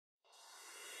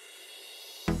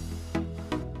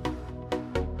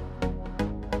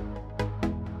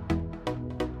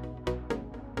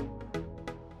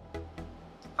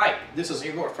Hi, this is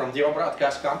Igor from DEVA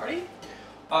Broadcast Company.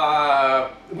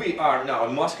 We are now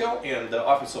in Moscow in the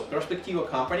office of Perspectiva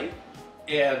Company,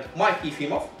 and Mike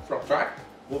Efimov from Track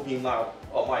will be now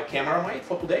my cameraman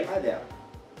for today. Hi there.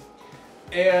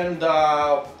 And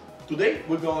today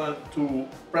we're going to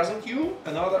present you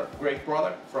another great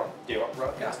product from DEVA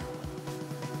Broadcast.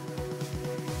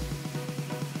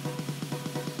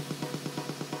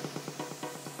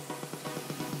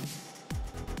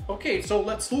 Okay, so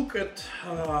let's look at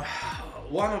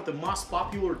one of the most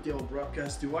popular DEVA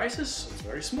broadcast devices. It's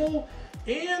very small,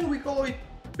 and we call it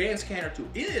BandScanner 2.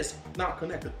 It is now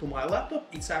connected to my laptop.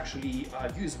 It's actually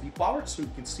USB powered, so you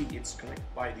can see it's connected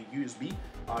by the USB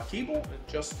cable. It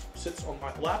just sits on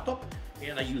my laptop,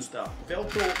 and I used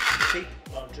Velcro tape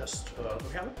just to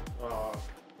have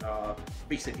it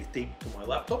basically taped to my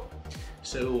laptop.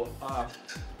 So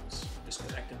let's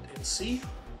disconnect it and see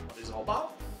what it's all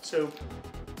about. So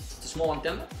it's a small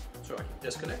antenna, so I can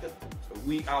disconnect it. So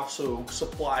we also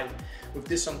supply, with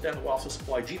this antenna, we also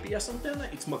supply GPS antenna.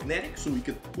 It's magnetic, so you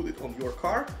can put it on your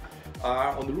car,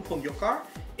 on the roof on your car.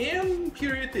 And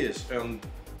here it is,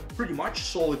 pretty much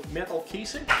solid metal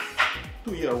casing,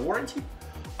 2-year warranty.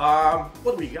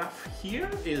 What we have here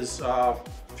is a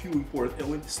few important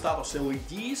LED, status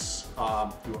LEDs,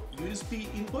 your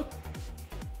USB input,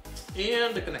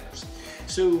 and the connectors.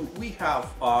 So we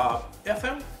have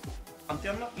FM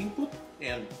antenna input,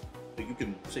 and you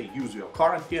can say use your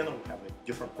car antenna. We have a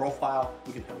different profile.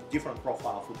 We can have a different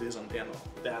profile for this antenna,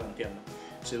 for that antenna.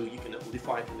 So you can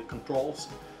define the controls.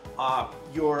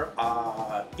 Your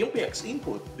Mpx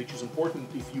input, which is important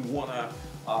if you want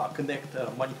to connect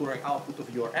monitoring output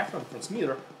of your FM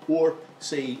transmitter or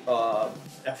say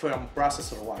FM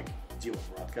processor like DEVA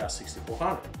Broadcast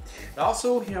 6400. I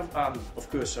also have, of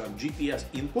course, GPS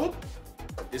input.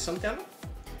 This antenna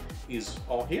is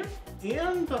all here,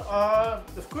 and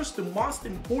of course the most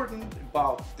important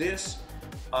about this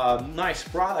nice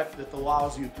product that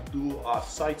allows you to do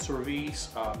site surveys,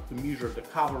 to measure the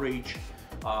coverage,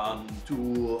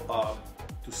 to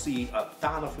see a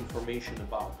ton of information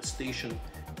about the station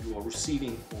you are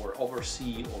receiving or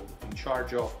oversee or in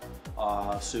charge of.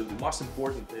 So the most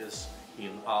important is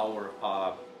in our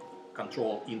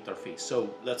control interface. So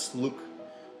let's look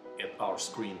at our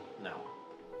screen now.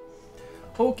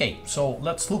 Okay, so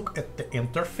let's look at the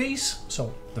interface.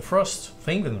 So the first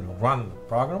thing when we run the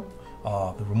program,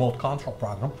 the remote control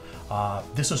program,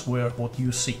 this is where what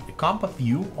you see, the compact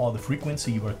view or the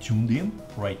frequency you are tuned in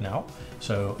right now.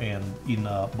 So, and in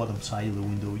the bottom side of the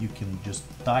window, you can just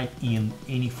type in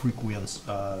any frequency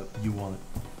you want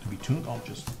to be tuned on.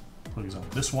 Just for example,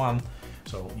 this one.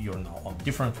 So you're now on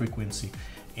different frequency,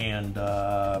 and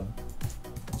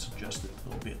let's adjust it a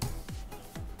little bit.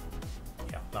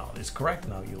 Now it's correct.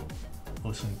 Now you're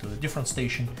listening to a different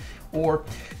station, or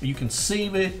you can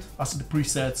save it as the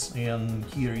presets, and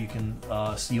here you can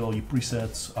see all your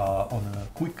presets on a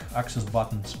quick access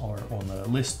buttons or on a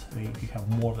list if you have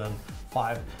more than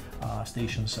 5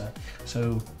 stations.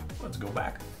 So let's go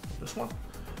back to this one.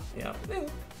 Yeah.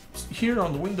 Here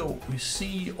on the window we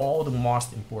see all the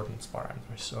most important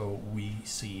parameters. So we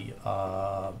see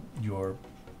your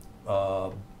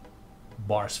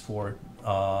bars for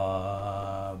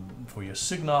your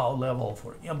signal level,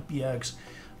 for Mpx,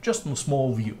 just in a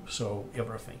small view, so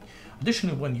everything.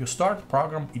 Additionally, when you start the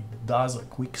program, it does a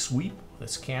quick sweep, the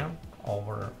scan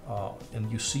over,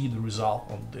 and you see the result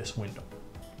on this window.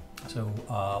 So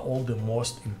all the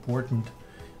most important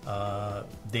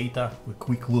data, a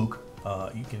quick look,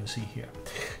 you can see here.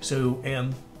 So,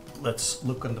 and let's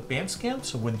look on the BandScan.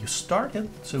 So when you start it,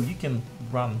 so you can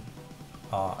run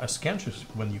a scan. Just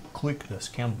when you click the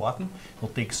scan button, it'll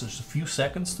take just a few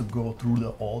seconds to go through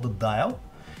all the dial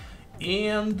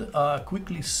and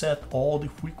quickly set all the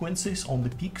frequencies on the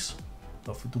peaks.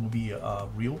 So if it will be a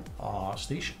real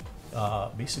station,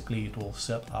 basically it will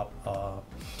set up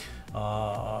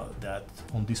that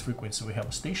on this frequency we have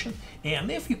a station,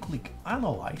 and if you click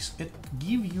analyze, it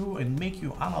give you and make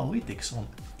you analytics on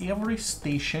every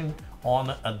station on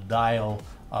a dial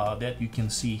that you can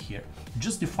see here.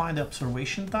 Just define the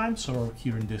observation time. So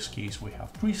here in this case we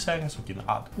have 3 seconds. We can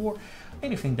add 4,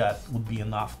 anything that would be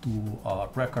enough to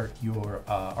record your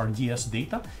RDS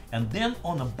data. And then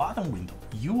on the bottom window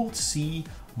you will see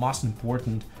most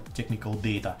important technical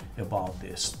data about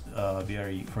this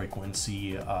very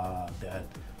frequency that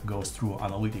goes through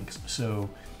analytics. So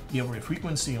every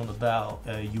frequency on the dial,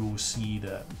 you will see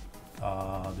the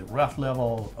ref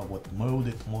level, what mode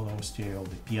it, mono stereo,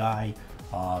 the PI,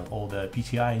 all the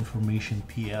PTI information,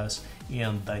 PS,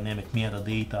 and dynamic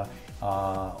metadata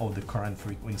of the current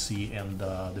frequency and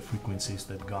the frequencies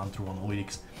that gone through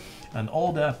analytics, and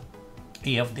all the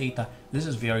AF data this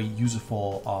is very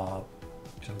useful,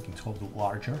 so we can toggle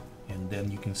larger, and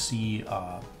then you can see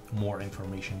more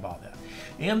information about that.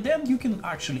 And then you can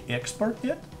actually export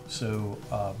it. So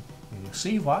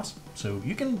save as. So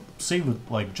you can save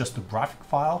it like just a graphic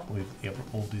file with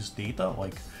all this data,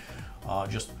 like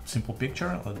just simple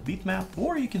picture on the bitmap,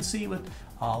 or you can save it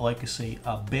like I say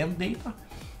band data,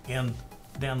 and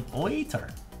then later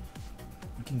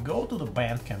you can go to the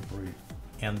band camper,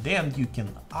 and then you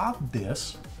can add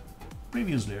this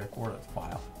previously recorded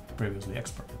file, previously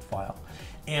exported file,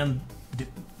 and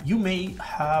you may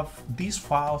have these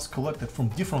files collected from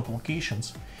different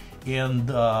locations, and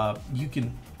you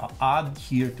can add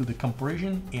here to the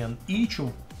comparison, and each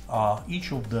of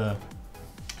the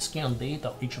scan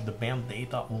data, each of the band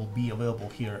data will be available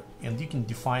here, and you can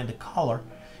define the color,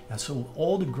 and so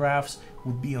all the graphs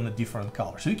would be on a different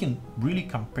color, so you can really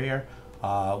compare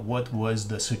what was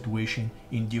the situation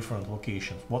in different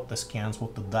locations, what the scans,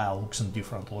 what the dial looks in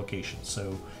different locations.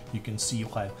 So you can see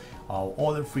how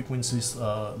other frequencies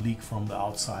leak from the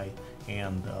outside,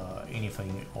 and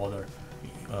anything other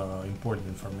important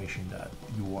information that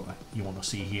you wanna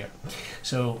see here.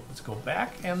 So let's go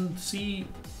back and see.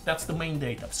 That's the main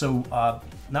data. So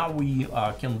now we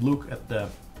can look at the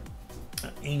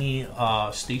any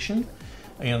station.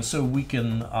 And so we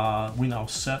can we now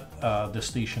set the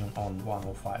station on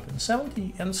 105 and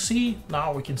 70, and see,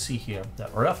 now we can see here the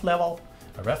ref level,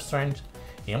 ref strength,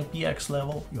 Mpx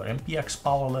level, your Mpx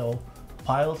power level,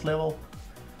 pilot level,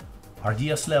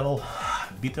 RDS level,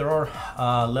 bit error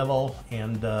level,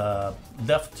 and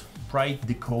left right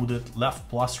decoded, left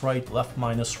plus right, left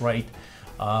minus right,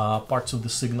 parts of the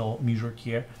signal measured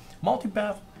here,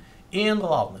 multipath, and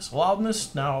loudness.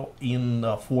 Loudness now in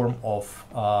the form of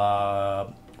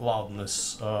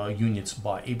loudness units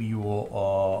by ABU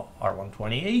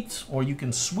R128, or you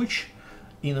can switch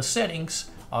in the settings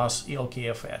as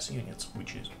LKFS units,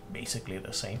 which is basically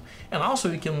the same. And also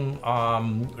you can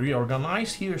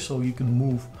reorganize here, so you can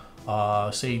move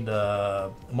say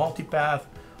the multipath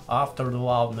after the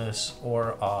loudness,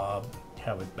 or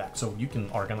have it back. So you can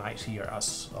organize here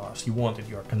as you want at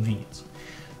your convenience.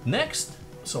 Next,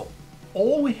 so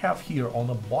all we have here on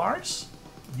the bars,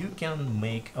 you can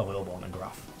make available on a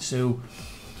graph. So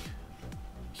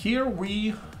here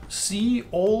we see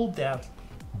all that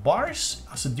bars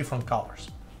as different colors,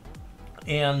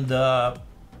 and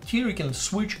here you can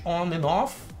switch on and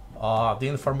off the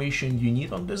information you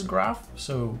need on this graph.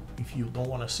 So if you don't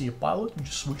want to see a pilot, you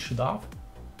just switch it off.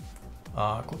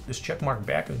 Click this check mark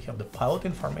back, and you have the pilot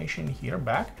information here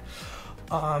back.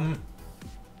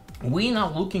 We're now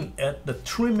looking at the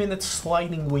 3-minute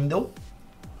sliding window,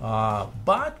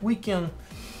 but we can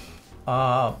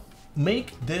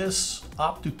make this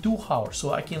up to 2 hours.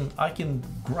 So I can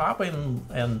grab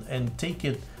and take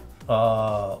it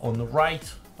on the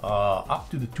right up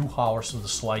to the 2 hours of the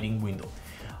sliding window.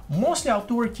 Mostly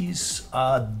authorities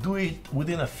do it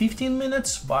within 15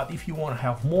 minutes, but if you want to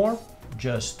have more,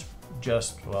 just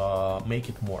make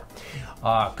it more.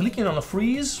 Clicking on a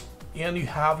freeze, and you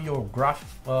have your graph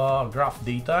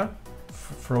data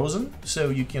frozen, so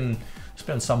you can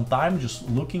spend some time just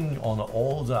looking on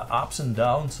all the ups and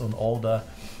downs, on all the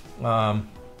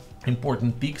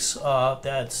important peaks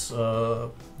that's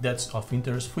of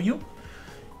interest for you.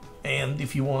 And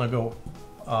if you want to go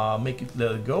make it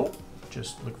let it go,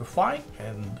 just liquefy,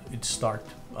 and it start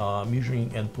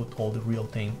measuring and put all the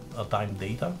real-time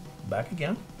data back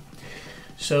again.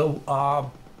 So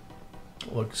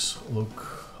what's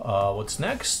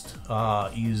next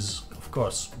is, of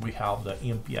course, we have the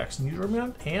Mpx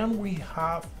measurement, and we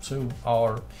have, so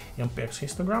our Mpx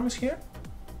histogram is here,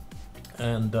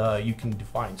 and you can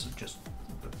define, so just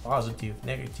the positive,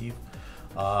 negative,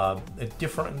 the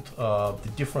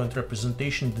different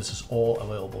representation. This is all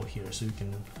available here, so you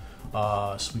can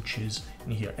switches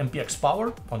in here. Mpx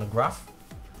power on a graph,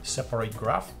 separate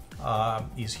graph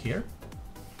is here.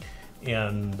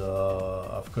 And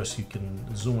of course you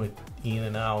can zoom it in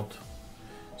and out,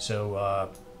 so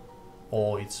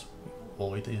all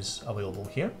it is available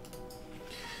here.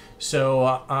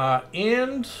 So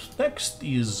and next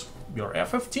is your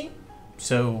FFT,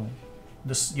 so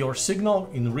this your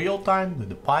signal in real time with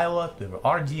the pilot, the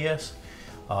RDS,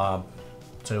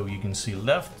 so you can see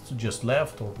just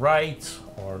left or right,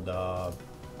 or the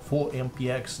full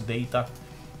Mpx data.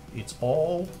 It's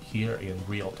all here in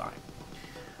real time.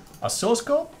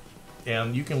 Oscilloscope,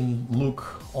 and you can look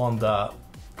on the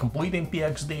complete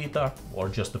Mpx data, or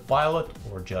just the pilot,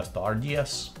 or just the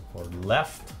RDS, or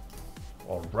left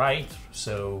or right.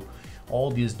 So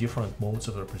all these different modes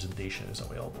of representation is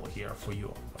available here for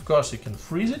you. Of course, you can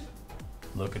freeze it,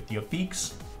 look at your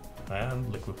peaks,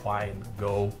 and liquefy and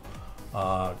go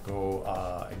go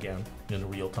again in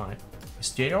real time.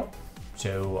 Stereo,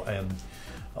 so and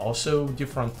also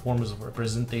different forms of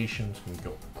representations. We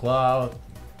go cloud,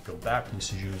 go back.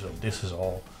 This is usual. This is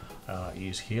all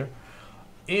is here,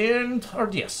 and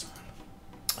RDS.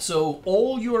 So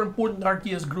all your important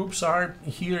RDS groups are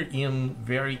here in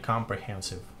very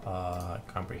comprehensive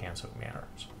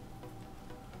manners.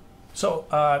 So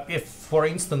if, for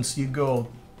instance, you go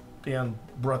and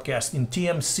broadcast in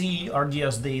TMC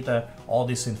RDS data, all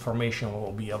this information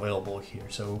will be available here.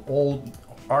 So all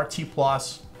RT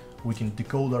plus, we can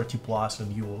decode RT plus,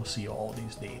 and you will see all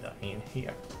these data in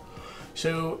here.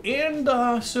 So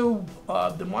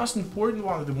the most important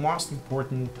one, the most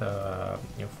important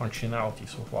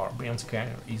functionalities of our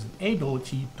BandScanner is the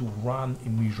ability to run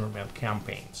measurement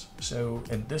campaigns. So,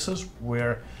 and this is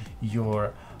where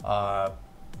your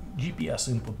GPS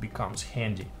input becomes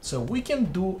handy. So we can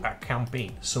do a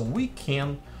campaign. So we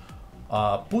can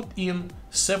put in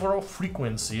several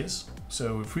frequencies.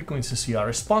 So frequencies you are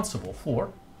responsible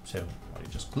for. So I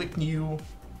just click new,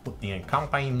 put the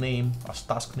campaign name, as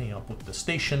task name, I'll put the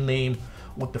station name,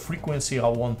 what the frequency I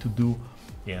want to do,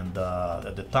 and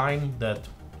at the time that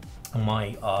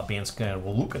my BandScanner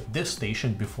will look at this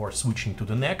station before switching to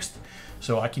the next.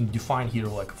 So I can define here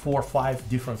like 4 or 5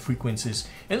 different frequencies,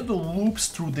 and it loops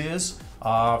through this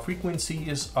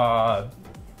frequencies,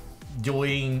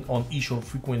 delaying on each of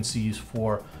frequencies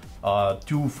for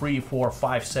 2, 3, 4,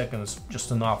 5 seconds,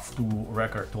 just enough to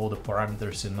record all the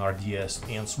parameters in RDS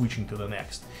and switching to the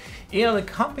next. And the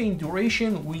campaign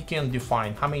duration, we can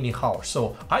define how many hours.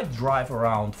 So I drive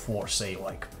around for, say,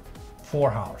 like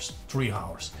 4 hours, 3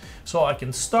 hours. So I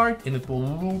can start, and it will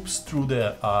loops through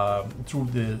the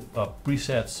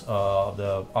presets,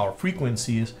 our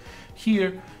frequencies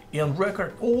here, and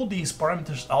record all these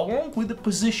parameters along with the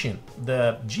position,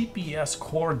 the GPS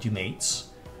coordinates,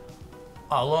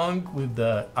 along with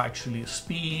the actually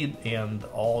speed and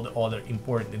all the other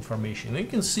important information. You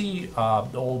can see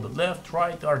all the left,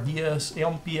 right, RDS,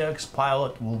 Mpx,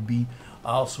 Pilot will be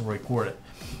also recorded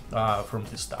from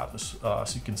the status.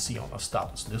 As you can see on the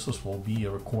status, this will be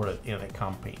recorded in a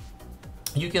campaign.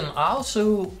 You can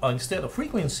also, instead of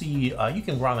frequency, you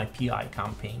can run a PI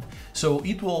campaign. So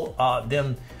it will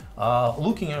then,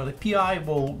 looking at the PI,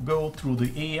 will go through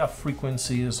the AF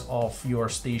frequencies of your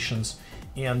stations,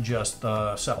 and just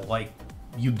so like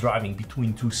you driving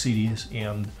between 2 cities,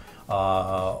 and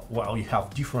while you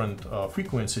have different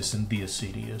frequencies in these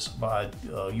cities, but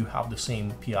you have the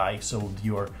same PI, so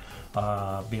your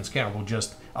BandScanner will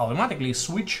just automatically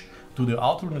switch to the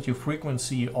alternative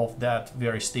frequency of that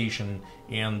very station,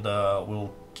 and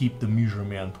will keep the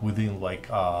measurement within like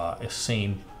a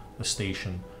same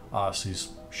station as it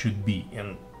should be.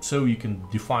 And so you can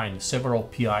define several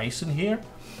PIs in here,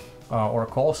 or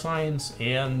call signs,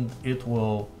 and it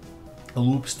will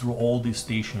loops through all these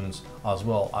stations as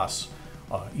well as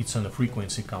it's in a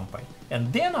frequency campaign.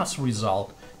 And then as a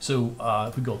result, so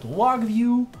if we go to log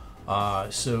view,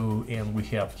 and we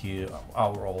have here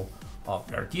our all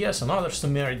RDS and other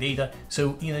summary data.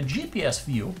 So in a GPS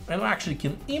view, and we actually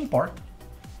can import,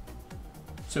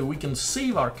 so we can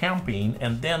save our campaign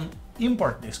and then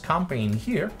import this campaign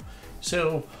here.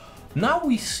 So now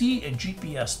we see a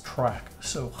GPS track,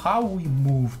 so how we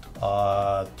moved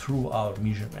through our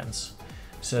measurements.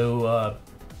 So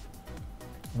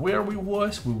where we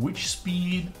was, with which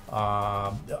speed,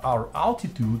 our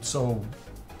altitude, so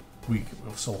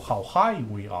how high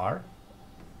we are,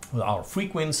 our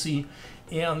frequency,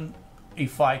 and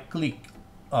if I click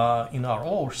in our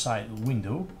lower side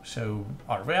window, so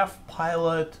RF,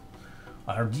 Pilot,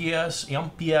 RDS,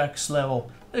 Mpx level,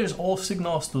 there's all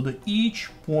signals to the each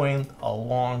point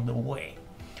along the way.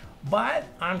 But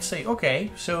I'm saying,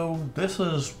 okay, so this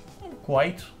is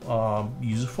quite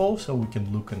useful, so we can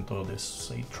look into this,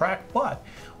 say, track, but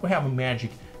we have a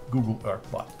magic Google Earth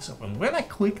button. So when I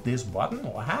click this button,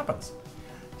 what happens?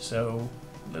 So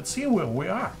let's see where we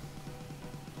are.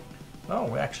 Oh,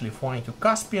 we're actually flying to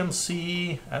Caspian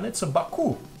Sea, and it's a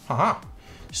Baku. Haha.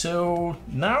 So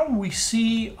now we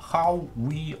see how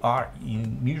we are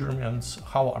in measurements,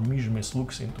 how our measurements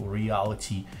looks into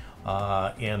reality,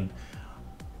 and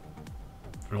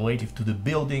relative to the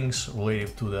buildings,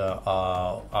 relative to the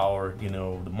our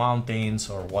the mountains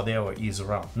or whatever is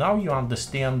around. Now you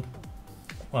understand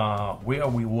where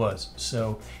we was.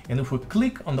 So, and if we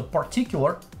click on the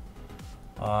particular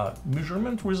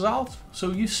measurement result,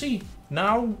 so you see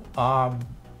now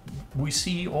we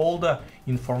see all the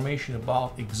information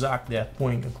about exactly that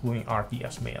point, including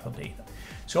RDS metadata.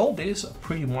 So all this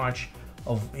pretty much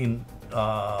in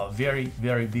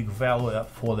very big value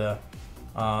for the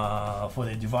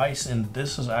device, and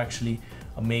this is actually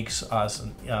makes us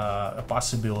a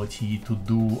possibility to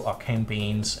do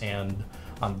campaigns and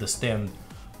understand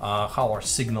how our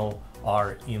signal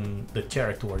are in the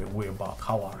territory we're about,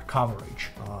 how our coverage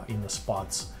in the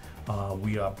spots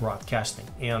we are broadcasting.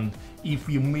 And if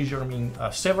we're measuring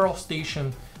several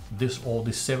stations, all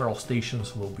these several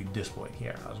stations will be displayed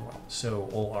here as well. So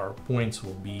all our points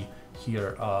will be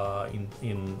here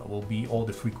will be all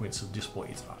the frequencies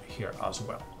displayed here as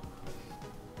well.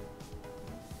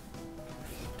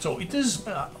 So it is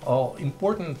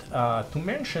important to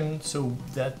mention so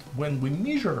that when we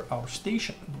measure our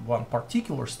station, one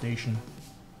particular station,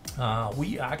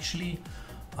 we actually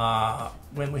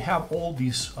when we have all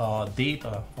these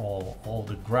data, all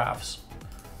the graphs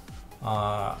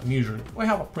measured, we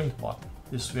have a print button.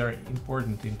 This is very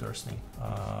important, interesting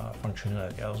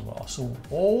functionality as well. So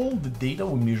all the data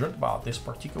we measured about this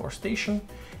particular station,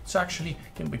 it's actually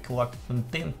can be collected in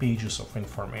 10 pages of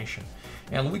information,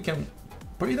 and we can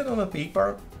print it on a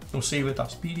paper to save it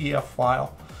as PDF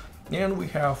file, and we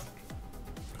have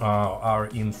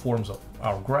in forms of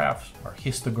our graphs, our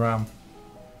histogram,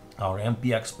 our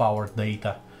Mpx powered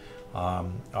data,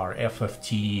 our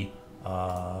FFT,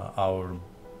 our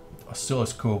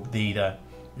oscilloscope data.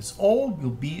 It's all will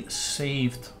be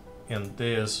saved in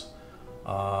this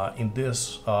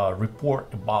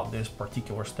report about this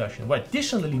particular station, but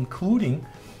additionally including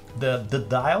the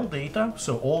dial data.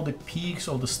 So all the peaks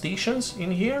of the stations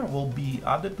in here will be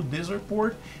added to this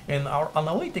report, and our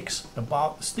analytics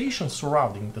about the stations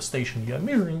surrounding the station you are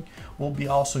measuring will be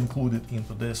also included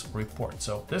into this report.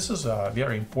 So this is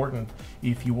very important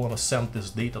if you want to send this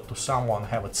data to someone,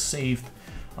 have it saved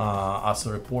as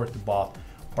a report about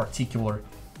particular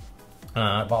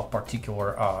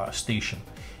station.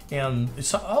 And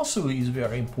it's also is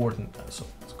very important. So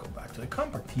let's go back to the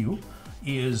compact view.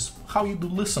 Is how you do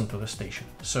listen to the station.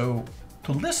 So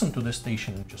to listen to the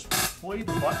station, just play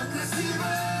the button.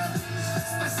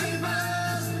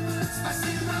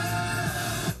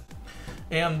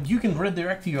 And you can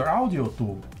redirect your audio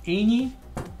to any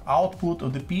output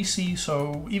of the PC.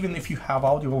 So even if you have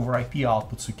audio over IP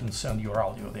outputs, you can send your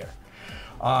audio there.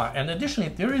 And additionally,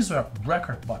 there is a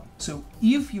record button. So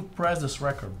if you press this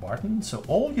record button, so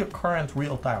all your current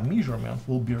real-time measurement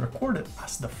will be recorded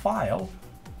as the file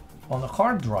on a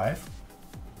hard drive,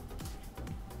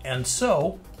 and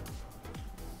so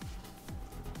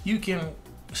you can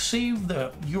save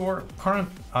your current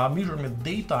measurement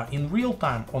data in real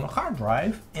time on a hard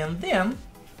drive, and then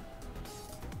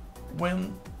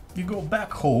when you go back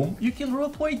home, you can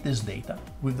replay this data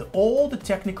with all the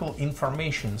technical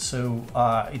information. So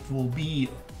it will be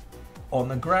on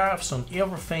the graphs, on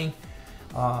everything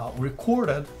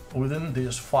recorded within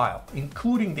this file,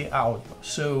 including the audio.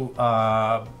 So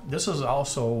this is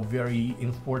also very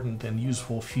important and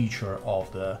useful feature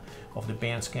of the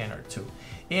BandScanner too.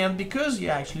 And because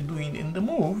you're actually doing in the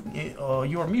move,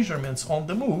 your measurements on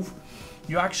the move,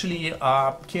 you actually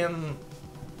can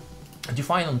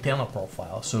define antenna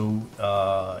profile. So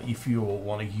if you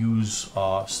want to use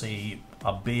say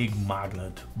a big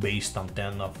magnet-based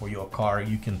antenna for your car,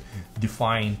 you can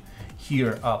define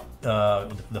here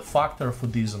the factor for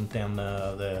this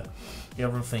antenna,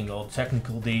 everything, all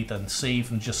technical data, and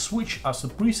save, and just switch as the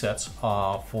presets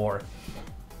for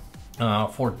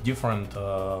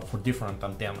different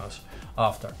antennas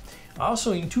after.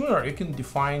 Also in tuner you can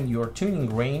define your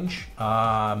tuning range,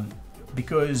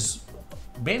 because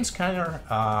BandScanner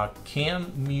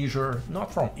can measure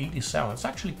not from 87, it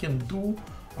actually can do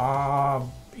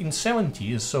in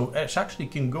 70s, so it actually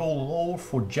can go low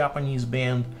for Japanese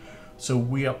band. So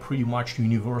we are pretty much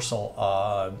universal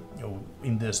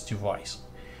in this device.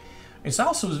 It's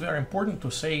also very important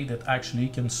to say that actually you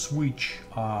can switch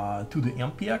to the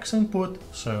Mpx input.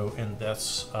 So, and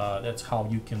that's how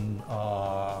you can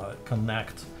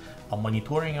connect a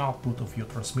monitoring output of your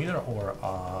transmitter or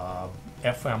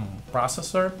FM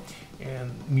processor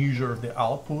and measure the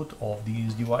output of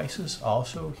these devices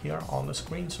also here on the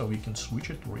screen. So we can switch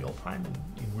it to real time, and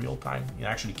in real time you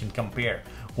actually can compare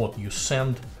what you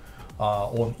send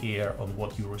on air on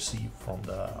what you receive from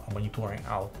the monitoring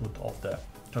output of the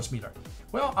transmitter.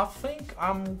 Well, I think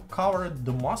I'm covered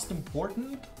the most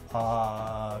important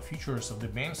features of the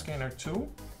BandScanner 2.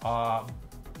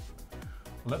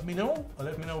 Let me know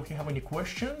if you have any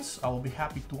questions. I will be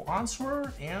happy to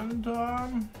answer, and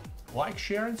like,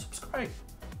 share, and subscribe.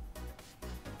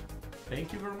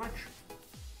 Thank you very much.